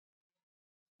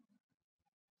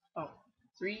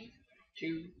3,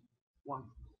 2, 1.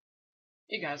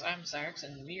 Hey guys, I'm Cyrix,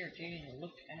 and we are taking a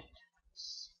look at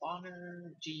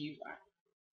Spawner GUI.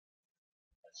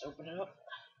 Let's open it up.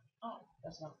 Oh,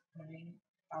 that's not running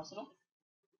files at all.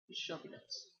 Let's show me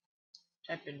this.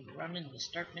 Type in run in the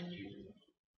start menu.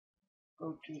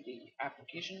 Go to the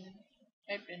application.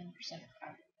 Type in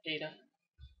 %app data.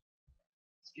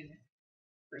 Excuse me.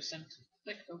 %.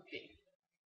 Click OK.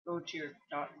 Go to your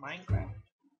 .minecraft.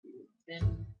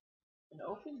 Then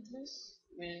open this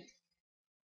with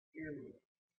your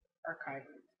archive,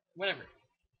 whatever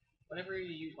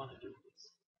you want to do with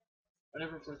this,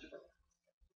 whatever floats your boat.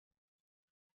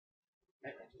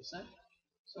 Right to the side.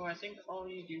 So I think all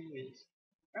you do is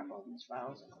grab all these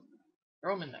files and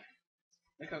throw them in there.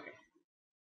 Click OK,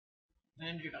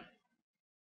 and you're done.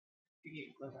 You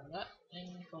can close on that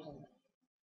and close on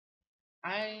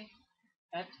that.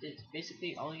 That is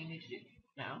basically all you need to do.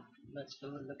 Now let's go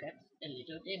and look at a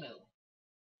little demo.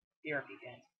 Here up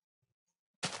again.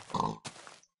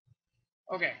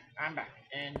 Okay, I'm back,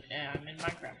 and I'm in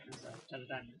Minecraft with a ton of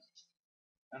diamonds.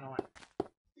 I don't know why.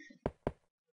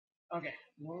 Okay,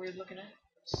 what were we looking at?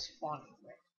 Spawning,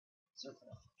 right?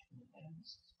 Circle.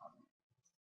 Spawning.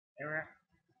 There we are.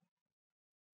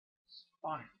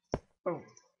 Spawning. Boom.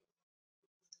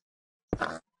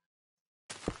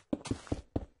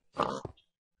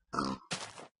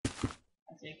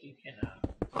 I think you can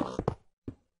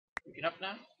pick it up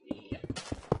now. Yep.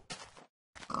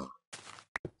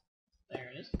 There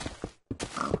it is.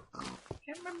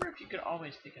 Can't remember if you could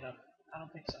always pick it up. I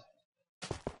don't think so.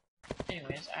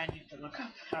 Anyways, I need to look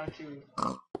up how to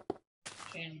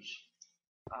change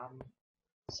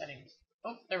settings.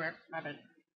 Oh, there we are. My bad.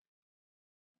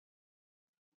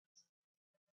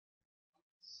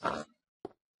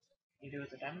 You do it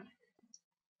with a diamond.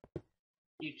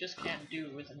 You just can't do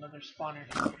it with another spawner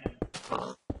in your hand.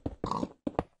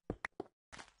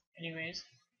 Anyways,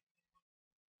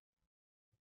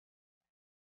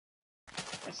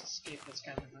 let's escape this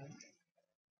kind of annoying.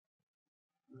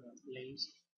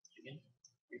 Blaze, chicken,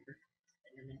 creeper,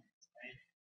 enderman, giant.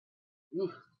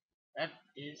 Ooh, that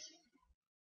is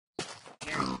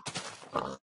scary.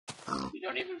 You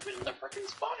don't even fit in the frickin'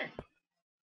 spawner.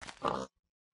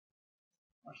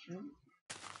 Mushroom.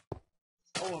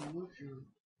 Oh, a mushroom.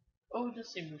 Oh, it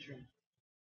does say mushroom.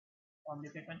 Want me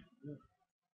to pick one? Ooh.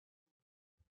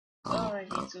 Oh, I hate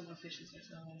silverfishes or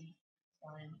something.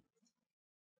 Fine.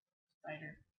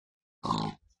 Spider.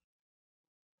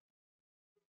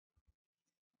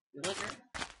 Villager?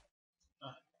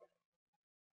 Oh.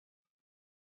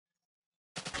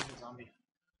 There's a zombie.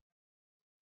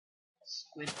 A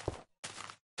squid.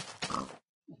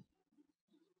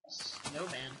 A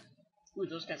snowman. Ooh,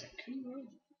 those guys are cool.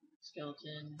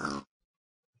 Skeleton.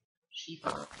 Sheep.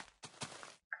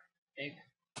 Pig.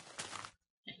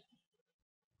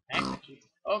 Magma cube.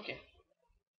 Okay.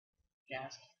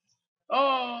 Gas.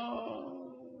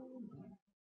 Oh!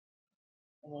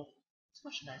 Well, it's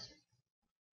much nicer.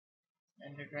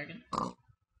 Ender dragon.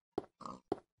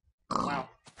 Wow.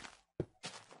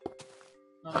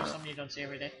 No, there's something you don't see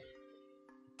every day.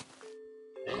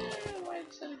 Why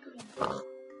is that a good one?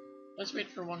 Let's wait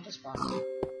for one to spawn.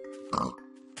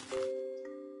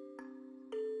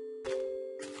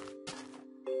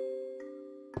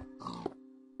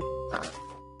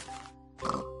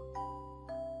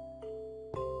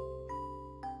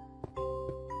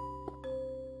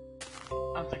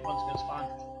 I don't think one's gonna spawn.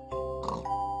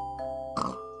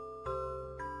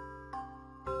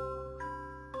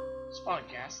 Spawn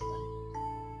gas then.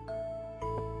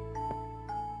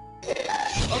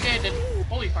 Okay, it did.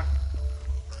 Holy fuck.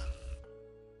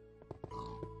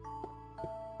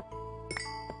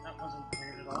 That wasn't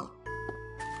weird at all.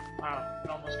 Wow, it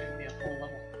almost gave me a full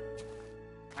level.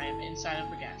 I am inside of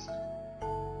the gas.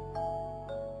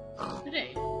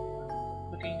 Today,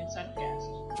 looking inside of gas.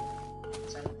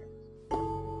 Inside of gas.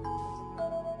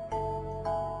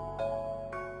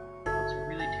 It's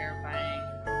really terrifying.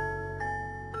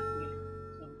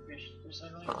 Silverfish. There's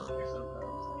annoying silverfish.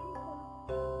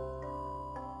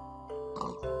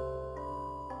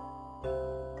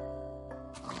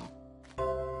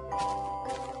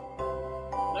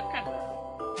 Look kind of.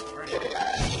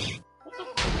 What the?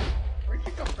 Where'd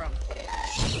you come from?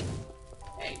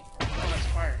 Hey, oh, that's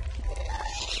fire.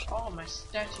 Oh, my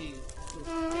statue.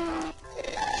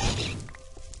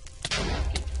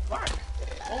 Fuck!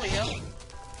 Holy hell!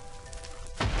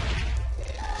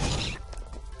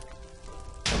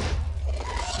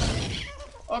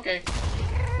 Okay.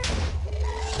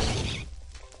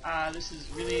 This is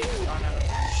really gone out of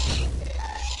hand.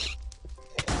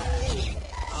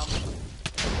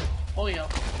 Holy hell!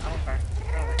 I went back.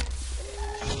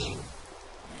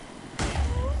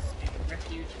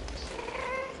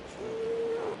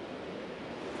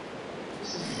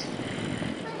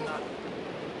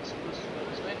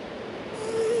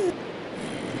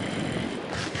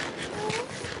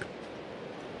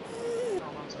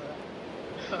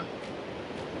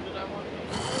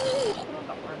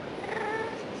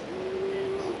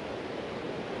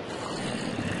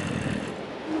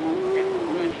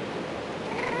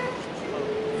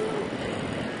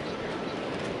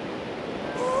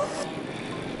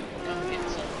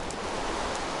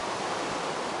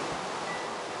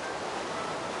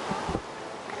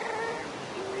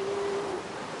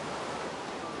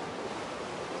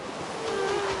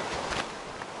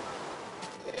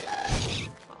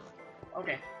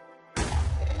 Okay.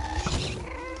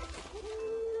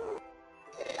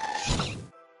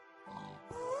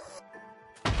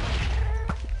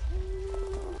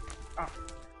 Oh.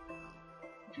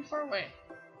 Too far away.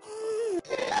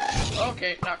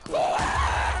 Okay, not cool.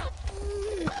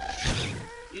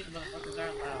 These motherfuckers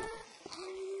aren't loud.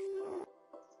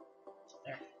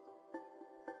 There.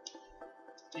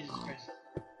 Jesus Christ.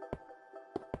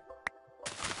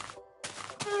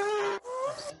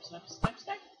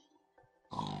 Step.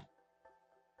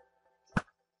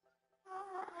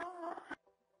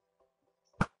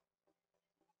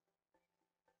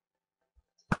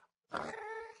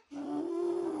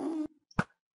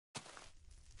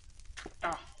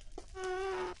 Ah.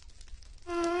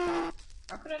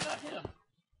 How could I not hit him?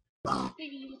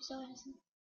 Baby, you look so innocent.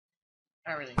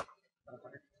 Not really,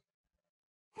 motherfucker.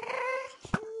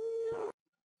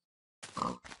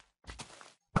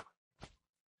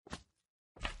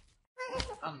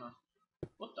 I don't know.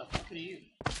 What the fuck are you?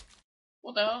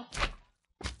 What the hell?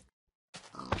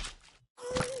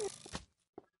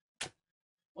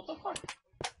 What the fuck?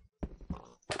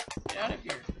 Get out of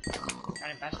here.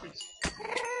 Tiny bastards.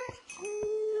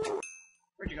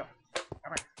 Where'd you go?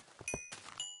 Come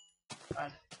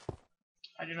here.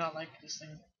 I do not like this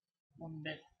thing one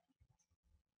bit.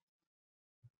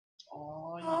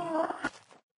 Oh,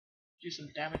 you do some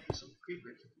damage with some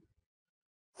creepers.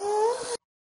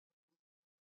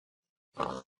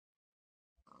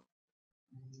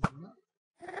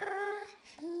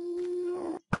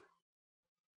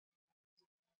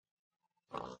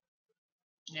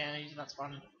 Yeah, he's not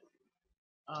spawning.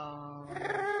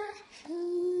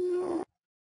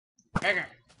 Beggar.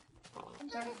 I'm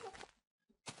sorry.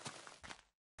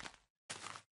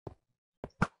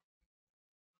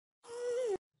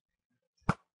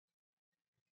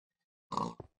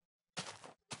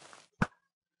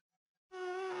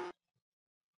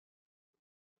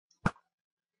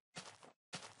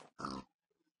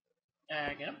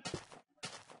 Get him.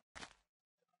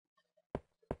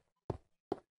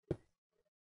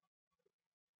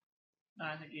 No,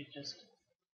 I think he's just.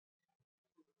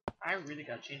 I really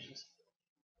gotta change this.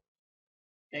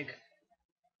 Big.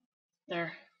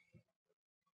 There.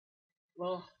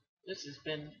 Well, this has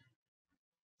been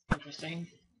interesting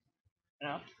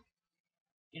enough.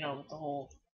 You know, with the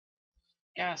whole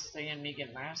gas thing and me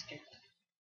getting my ass kicked.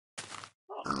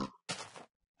 Well,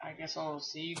 I guess I'll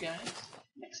see you guys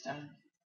next time.